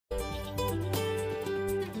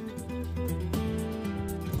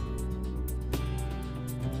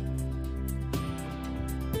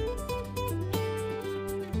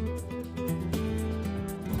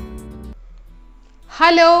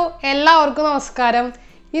Hello എല്ലാവർക്കും നമസ്കാരം.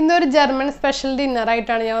 ഇന്നൊരു ജർമ്മൻ സ്പെഷ്യൽ ഡിന്നർ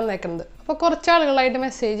ആയിട്ടാണ് ഞാൻ വന്നേക്കുന്നത്. അപ്പോൾ കുറച്ച് ആളുകളായിട്ട്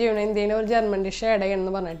മെസ്സേജ് ചെയ്യണം എന്തെങ്കിലും ഒരു ജർമ്മൻ ഡിഷ് ആഡ്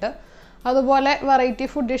ചെയ്യണമെന്ന് പറഞ്ഞിട്ട്. അതുപോലെ വെറൈറ്റി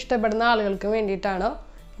ഫുഡ് ഇഷ്ടപ്പെടുന്ന ആളുകൾക്ക് വേണ്ടിയിട്ടാണ്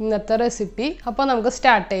ഇന്നത്തെ റെസിപ്പി. അപ്പോൾ നമുക്ക്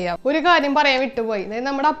സ്റ്റാർട്ട് ചെയ്യാം. ഒരു കാര്യം പറയാൻ വിട്ടുപോയി. അതായത്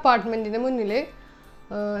നമ്മുടെ അപ്പാർട്ട്മെൻറ്റിന് മുന്നിൽ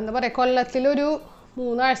എന്താ പറയുക, കൊല്ലത്തിലൊരു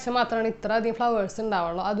 3 ആഴ്ച മാത്രമാണ് ഇത്ര അധികം ഫ്ലവേഴ്സ്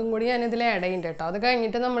ഉണ്ടാവുള്ളൂ. അതും കൂടി ഞാനിതിൽ ആഡ് ചെയ്യുന്നുണ്ട് കേട്ടോ. അത്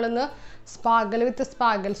കഴിഞ്ഞിട്ട് നമ്മളിന്ന് സ്പാഗൽ വിത്ത്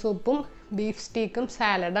സ്പാഗൽ സൂപ്പും ബീഫ് സ്റ്റീക്കും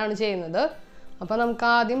സാലഡാണ് ചെയ്യുന്നത്. അപ്പോൾ നമുക്ക്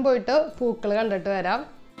ആദ്യം പോയിട്ട് പൂക്കൾ കണ്ടിട്ട് വരാം.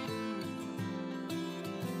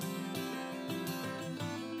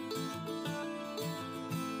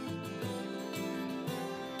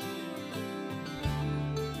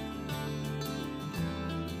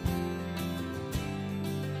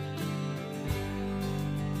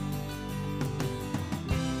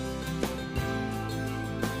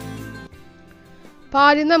 അപ്പോൾ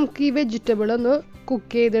ആദ്യം നമുക്ക് ഈ വെജിറ്റബിൾ ഒന്ന്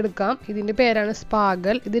കുക്ക് ചെയ്തെടുക്കാം. ഇതിൻ്റെ പേരാണ്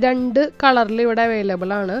സ്പാഗൽ. ഇത് 2 കളറിൽ ഇവിടെ അവൈലബിൾ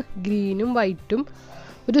ആണ്, ഗ്രീനും വൈറ്റും.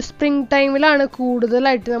 ഒരു സ്പ്രിംഗ് ടൈമിലാണ്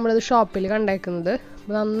കൂടുതലായിട്ട് നമ്മളിത് ഷോപ്പിൽ കണ്ടേക്കുന്നത്.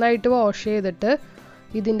 നന്നായിട്ട് വാഷ് ചെയ്തിട്ട്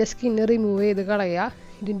ഇതിൻ്റെ സ്കിന്ന് റിമൂവ് ചെയ്ത് കളയുക.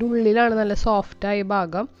 ഇതിൻ്റെ ഉള്ളിലാണ് നല്ല സോഫ്റ്റായ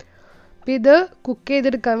ഭാഗം. അപ്പോൾ ഇത് കുക്ക്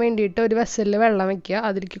ചെയ്തെടുക്കാൻ വേണ്ടിയിട്ട് ഒരു വെസലിൽ വെള്ളം വയ്ക്കുക.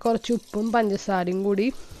 അതിലേക്ക് കുറച്ച് ഉപ്പും പഞ്ചസാരയും കൂടി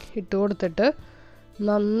ഇട്ട് കൊടുത്തിട്ട്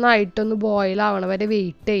നന്നായിട്ടൊന്ന് ബോയിൽ ആവണ വരെ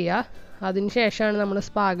വെയിറ്റ് ചെയ്യുക. അതിന് ശേഷമാണ് നമ്മൾ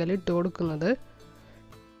സ്പാഗൽ ഇട്ട് കൊടുക്കുന്നത്.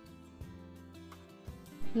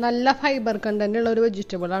 നല്ല ഫൈബർ കണ്ടന്റ് ഉള്ള ഒരു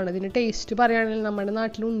വെജിറ്റബിൾ ആണ്. ഇതിൻ്റെ ടേസ്റ്റ് പറയുകയാണെങ്കിൽ നമ്മുടെ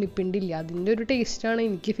നാട്ടിൽ ഉണ്ണിപ്പിണ്ടില്ല, അതിൻ്റെ ഒരു ടേസ്റ്റാണ്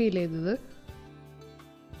എനിക്ക് ഫീൽ ചെയ്തത്.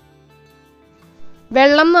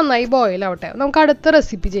 വെള്ളം നന്നായി ബോയിൽ ആവട്ടെ. നമുക്ക് അടുത്ത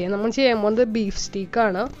റെസിപ്പി ചെയ്യാം. നമ്മൾ ചെയ്യാൻ പോകുന്നത് ബീഫ്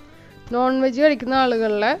സ്റ്റീക്കാണ്. നോൺ വെജ് കഴിക്കുന്ന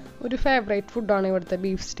ആളുകളുടെ ഒരു ഫേവറേറ്റ് ഫുഡാണ് ഇവിടുത്തെ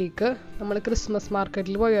ബീഫ് സ്റ്റീക്ക്. നമ്മൾ ക്രിസ്മസ്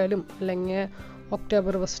മാർക്കറ്റിൽ പോയാലും അല്ലെങ്കിൽ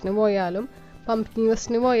ഒക്ടോബർ ഫെസ്റ്റിന് പോയാലും പംപ്കിൻ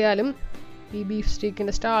ഫെസ്റ്റിന് പോയാലും ഈ ബീഫ്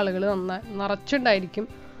സ്റ്റീക്കിൻ്റെ സ്റ്റാളുകൾ നിറച്ചുണ്ടായിരിക്കും.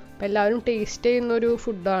 അപ്പോൾ എല്ലാവരും ടേസ്റ്റ് ചെയ്യുന്നൊരു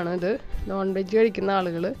ഫുഡാണ് ഇത്, നോൺ വെജ് കഴിക്കുന്ന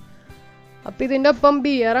ആളുകൾ. അപ്പോൾ ഇതിൻ്റെ ഒപ്പം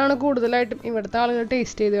ബിയറാണ് കൂടുതലായിട്ടും ഇവിടുത്തെ ആളുകൾ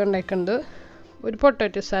ടേസ്റ്റ് ചെയ്ത് കണ്ടേക്കുന്നത്. ഒരു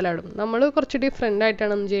പൊട്ടാറ്റോ സാലഡും. നമ്മൾ കുറച്ച് ഡിഫറെൻ്റ്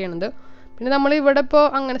ആയിട്ടാണ് ഒന്ന് ചെയ്യണത്. പിന്നെ നമ്മൾ ഇവിടെ ഇപ്പോൾ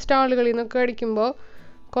അങ്ങനെ സ്റ്റാളുകളിൽ നിന്നൊക്കെ കഴിക്കുമ്പോൾ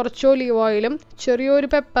കുറച്ച് ഒലീവ് ഓയിലും ചെറിയൊരു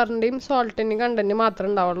പെപ്പറിൻ്റെയും സോൾട്ടിൻ്റെയും കണ്ടൻറ്റ്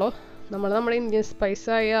മാത്രമേ ഉണ്ടാവുള്ളൂ. നമ്മുടെ ഇന്ത്യൻ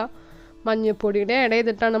സ്പൈസായ മഞ്ഞൾപ്പൊടിയുടെ ആഡ്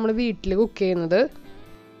ചെയ്തിട്ടാണ് നമ്മൾ വീട്ടിൽ കുക്ക് ചെയ്യുന്നത്.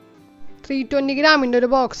 320 ഗ്രാമിൻ്റെ ഒരു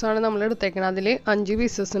ബോക്സാണ് നമ്മൾ എടുത്തേക്കുന്നത്. അതിൽ 5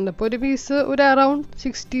 പീസസ് ഉണ്ട്. അപ്പോൾ ഒരു പീസ് ഒരു അറൗണ്ട്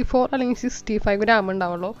 64 അല്ലെങ്കിൽ 65 ഗ്രാം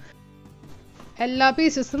ഉണ്ടാവുള്ളൂ. എല്ലാ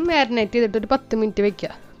പീസസും മാരിനേറ്റ് ചെയ്തിട്ട് ഒരു 10 മിനിറ്റ്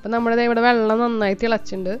വെക്കുക. അപ്പോൾ നമ്മുടെ ഇവിടെ വെള്ളം നന്നായി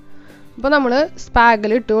തിളച്ചിട്ടുണ്ട്. അപ്പോൾ നമ്മൾ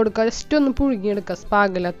സ്പാഗൽ ഇട്ട് കൊടുക്കുക. ജസ്റ്റ് ഒന്ന് പുഴുങ്ങിയെടുക്കുക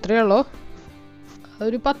സ്പാഗൽ, അത്രയേ ഉള്ളൂ.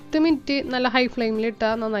 ഒരു 10 മിനിറ്റ് നല്ല ഹൈ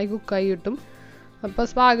ഫ്ലെയിമിലിട്ടാൽ നന്നായി കുക്കായി കിട്ടും. അപ്പോൾ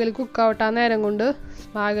സ്പാഗൽ കുക്കാവട്ടെ. ആ നേരം കൊണ്ട്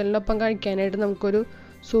സ്പാഗലിനൊപ്പം കഴിക്കാനായിട്ട് നമുക്കൊരു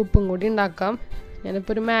സൂപ്പും കൂടി ഉണ്ടാക്കാം.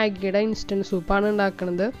 ഞാനിപ്പോൾ ഒരു മാഗിയുടെ ഇൻസ്റ്റൻറ്റ് സൂപ്പാണ്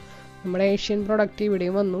ഉണ്ടാക്കുന്നത്. നമ്മുടെ ഏഷ്യൻ പ്രൊഡക്റ്റ്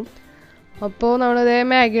ഇവിടെയും വന്നു. അപ്പോൾ നമ്മളിതേ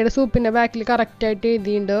മാഗിയുടെ സൂപ്പിൻ്റെ ബാക്കിൽ കറക്റ്റായിട്ട്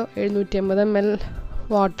എഴുതിയിട്ടുണ്ട് 750 ml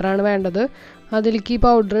വാട്ടറാണ് വേണ്ടത്. അതിലേക്ക് ഈ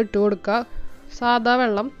പൗഡർ ഇട്ട് കൊടുക്കുക. സാധാ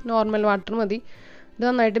വെള്ളം, നോർമൽ വാട്ടർ മതി. ഇത്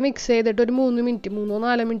നന്നായിട്ട് മിക്സ് ചെയ്തിട്ട് ഒരു 3 മിനിറ്റ്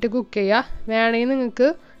 3-4 മിനിറ്റ് കുക്ക് ചെയ്യുക. വേണമെങ്കിൽ നിങ്ങൾക്ക്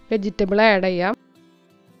വെജിറ്റബിൾ ആഡ് ചെയ്യാം.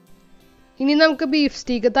 ഇനി നമുക്ക് ബീഫ്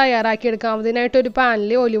സ്റ്റീക്ക് തയ്യാറാക്കിയെടുക്കാം. അതിനായിട്ട് ഒരു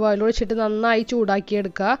പാനിൽ ഒലിവ് ഓയിൽ ഒഴിച്ചിട്ട് നന്നായി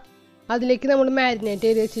ചൂടാക്കിയെടുക്കുക. അതിലേക്ക് നമ്മൾ മാരിനേറ്റ്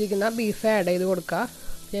ചെയ്ത് വെച്ചിരിക്കുന്ന ബീഫ് ആഡ് ചെയ്ത് കൊടുക്കുക.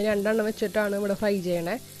 ഞാൻ 2 എണ്ണം വെച്ചിട്ടാണ് ഇവിടെ ഫ്രൈ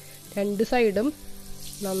ചെയ്യണേ. 2 സൈഡും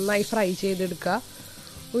നന്നായി ഫ്രൈ ചെയ്തെടുക്കുക.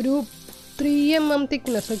 ഒരു 3 mm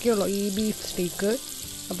തിക്നെസ് ഒക്കെ ഉള്ളൂ ഈ ബീഫ് സ്റ്റീക്ക്.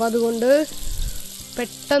 അപ്പോൾ അതുകൊണ്ട്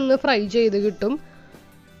പെട്ടെന്ന് ഫ്രൈ ചെയ്ത് കിട്ടും.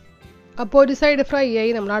 അപ്പോൾ ഒരു സൈഡ് ഫ്രൈ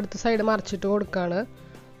ആയി, നമ്മൾ അടുത്ത സൈഡ് മറിച്ചിട്ട് കൊടുക്കുകയാണ്.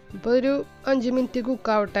 അപ്പോൾ ഒരു 5 മിനിറ്റ്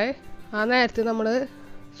കുക്കാവട്ടെ. ആ നേരത്തെ നമ്മൾ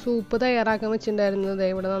സൂപ്പ് തയ്യാറാക്കാൻ വെച്ചിട്ടുണ്ടായിരുന്നത്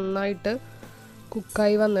ഇവിടെ നന്നായിട്ട്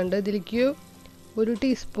കുക്കായി വന്നിട്ടുണ്ട്. ഇതിലേക്ക് 1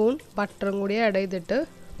 ടീസ്പൂൺ ബട്ടറും കൂടി ആഡ് ചെയ്തിട്ട്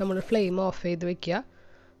നമ്മൾ ഫ്ലെയിം ഓഫ് ചെയ്ത് വെക്കുക.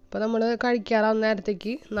 അപ്പോൾ നമ്മൾ കഴിക്കാറാവുന്ന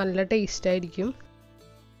നേരത്തേക്ക് നല്ല ടേസ്റ്റ് ആയിരിക്കും.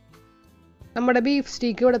 നമ്മുടെ ബീഫ്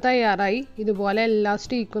സ്റ്റീക്ക് ഇവിടെ തയ്യാറായി. ഇതുപോലെ എല്ലാ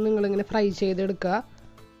സ്റ്റീക്കും നിങ്ങളിങ്ങനെ ഫ്രൈ ചെയ്തെടുക്കുക.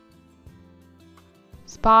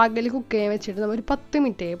 സ്പാഗൽ കുക്ക് ചെയ്യാൻ വെച്ചിട്ട് നമ്മൾ ഒരു 10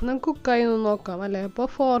 മിനിറ്റ് ആയി. അപ്പോൾ നമുക്ക് കുക്കായി ഒന്ന് നോക്കാം അല്ലേ. അപ്പോൾ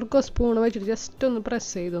ഫോർക്കോ സ്പൂൺ വെച്ചിട്ട് ജസ്റ്റ് ഒന്ന്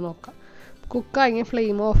പ്രസ് ചെയ്ത് നോക്കാം. കുക്കായി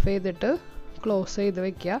ഫ്ലെയിം ഓഫ് ചെയ്തിട്ട് ക്ലോസ് ചെയ്ത്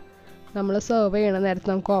വെക്കുക. നമ്മൾ സെർവ് ചെയ്യണ നേരത്തെ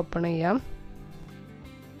നമുക്ക് ഓപ്പൺ ചെയ്യാം.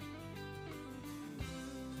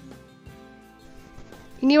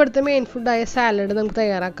 ഇനി ഇവിടുത്തെ മെയിൻ ഫുഡായ സാലഡ് നമുക്ക്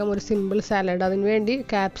തയ്യാറാക്കാം. ഒരു സിമ്പിൾ സാലഡ്. അതിന് വേണ്ടി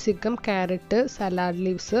ക്യാപ്സിക്കം, ക്യാരറ്റ്, സലാഡ്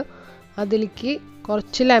ലീവ്സ്, അതിലേക്ക്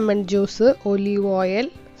കുറച്ച് lemon juice, olive oil,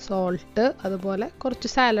 salt, അതുപോലെ കുറച്ച്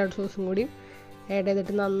സാലഡ് സോസും കൂടി ആഡ്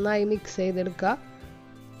ചെയ്തിട്ട് നന്നായി മിക്സ് ചെയ്തെടുക്കുക.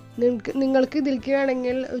 നിങ്ങൾക്ക് ഇതിലേക്ക്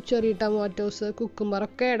വേണമെങ്കിൽ ചെറിയ ടൊമാറ്റോസ്,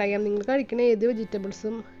 കുക്കുംബറൊക്കെ ആഡ് ചെയ്യാം. നിങ്ങൾ കഴിക്കുന്ന ഏത്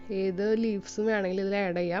വെജിറ്റബിൾസും ഏത് ലീവ്സും വേണമെങ്കിൽ ഇതിൽ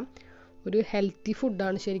ആഡ് ചെയ്യാം. ഒരു ഹെൽത്തി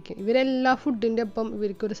ഫുഡാണ് ശരിക്കും. ഇവരെല്ലാ ഫുഡിൻ്റെ ഒപ്പം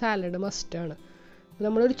ഇവർക്കൊരു സാലഡ് മസ്റ്റാണ്.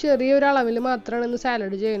 നമ്മളൊരു ചെറിയൊരു അളവിൽ മാത്രമാണ് ഇന്ന്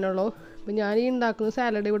സാലഡ് ചെയ്യണുള്ളൂ. അപ്പോൾ ഞാൻ ഈ ഉണ്ടാക്കുന്ന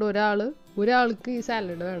സാലഡ് ഇവിടെ ഒരാൾക്ക് ഈ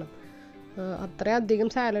സാലഡ് വേണം. അത്രയധികം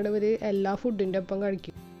സാലഡ് ഇവർ എല്ലാ ഫുഡിൻ്റെ ഒപ്പം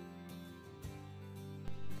കഴിക്കും.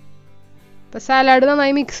 അപ്പോൾ സാലഡ്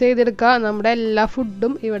നന്നായി മിക്സ് ചെയ്തെടുക്കുക. നമ്മുടെ എല്ലാ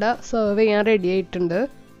ഫുഡും ഇവിടെ സെർവ് ചെയ്യാൻ റെഡി ആയിട്ടുണ്ട്.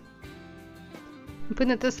 ഇപ്പോൾ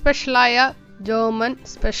ഇന്നത്തെ സ്പെഷ്യലായ ജർമ്മൻ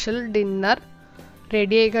സ്പെഷ്യൽ ഡിന്നർ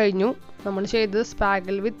റെഡി ആയി കഴിഞ്ഞു. നമ്മൾ ചെയ്തത്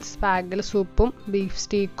സ്പാഗൽ വിത്ത് സ്പാഗൽ സൂപ്പും ബീഫ്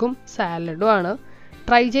സ്റ്റീക്കും സാലഡും ആണ്.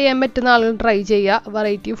 ട്രൈ ചെയ്യാൻ പറ്റുന്ന ആളുകൾ ട്രൈ ചെയ്യുക.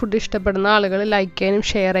 വെറൈറ്റി ഫുഡ് ഇഷ്ടപ്പെടുന്ന ആളുകൾ ലൈക്ക് ചെയ്യാനും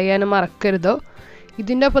ഷെയർ ചെയ്യാനും മറക്കരുത്.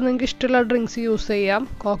 ഇതിൻ്റെ ഒപ്പം നിങ്ങൾക്ക് ഇഷ്ടമുള്ള ഡ്രിങ്ക്സ് യൂസ് ചെയ്യാം.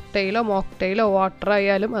 കോക്ടെയിലോ മോക്ടെയിലോ വാട്ടർ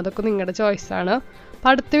ആയാലും അതൊക്കെ നിങ്ങളുടെ ചോയ്സാണ്. അപ്പോൾ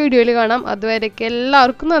അടുത്ത വീഡിയോയിൽ കാണാം. അതുവരേക്ക്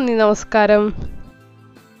എല്ലാവർക്കും നന്ദി, നമസ്കാരം.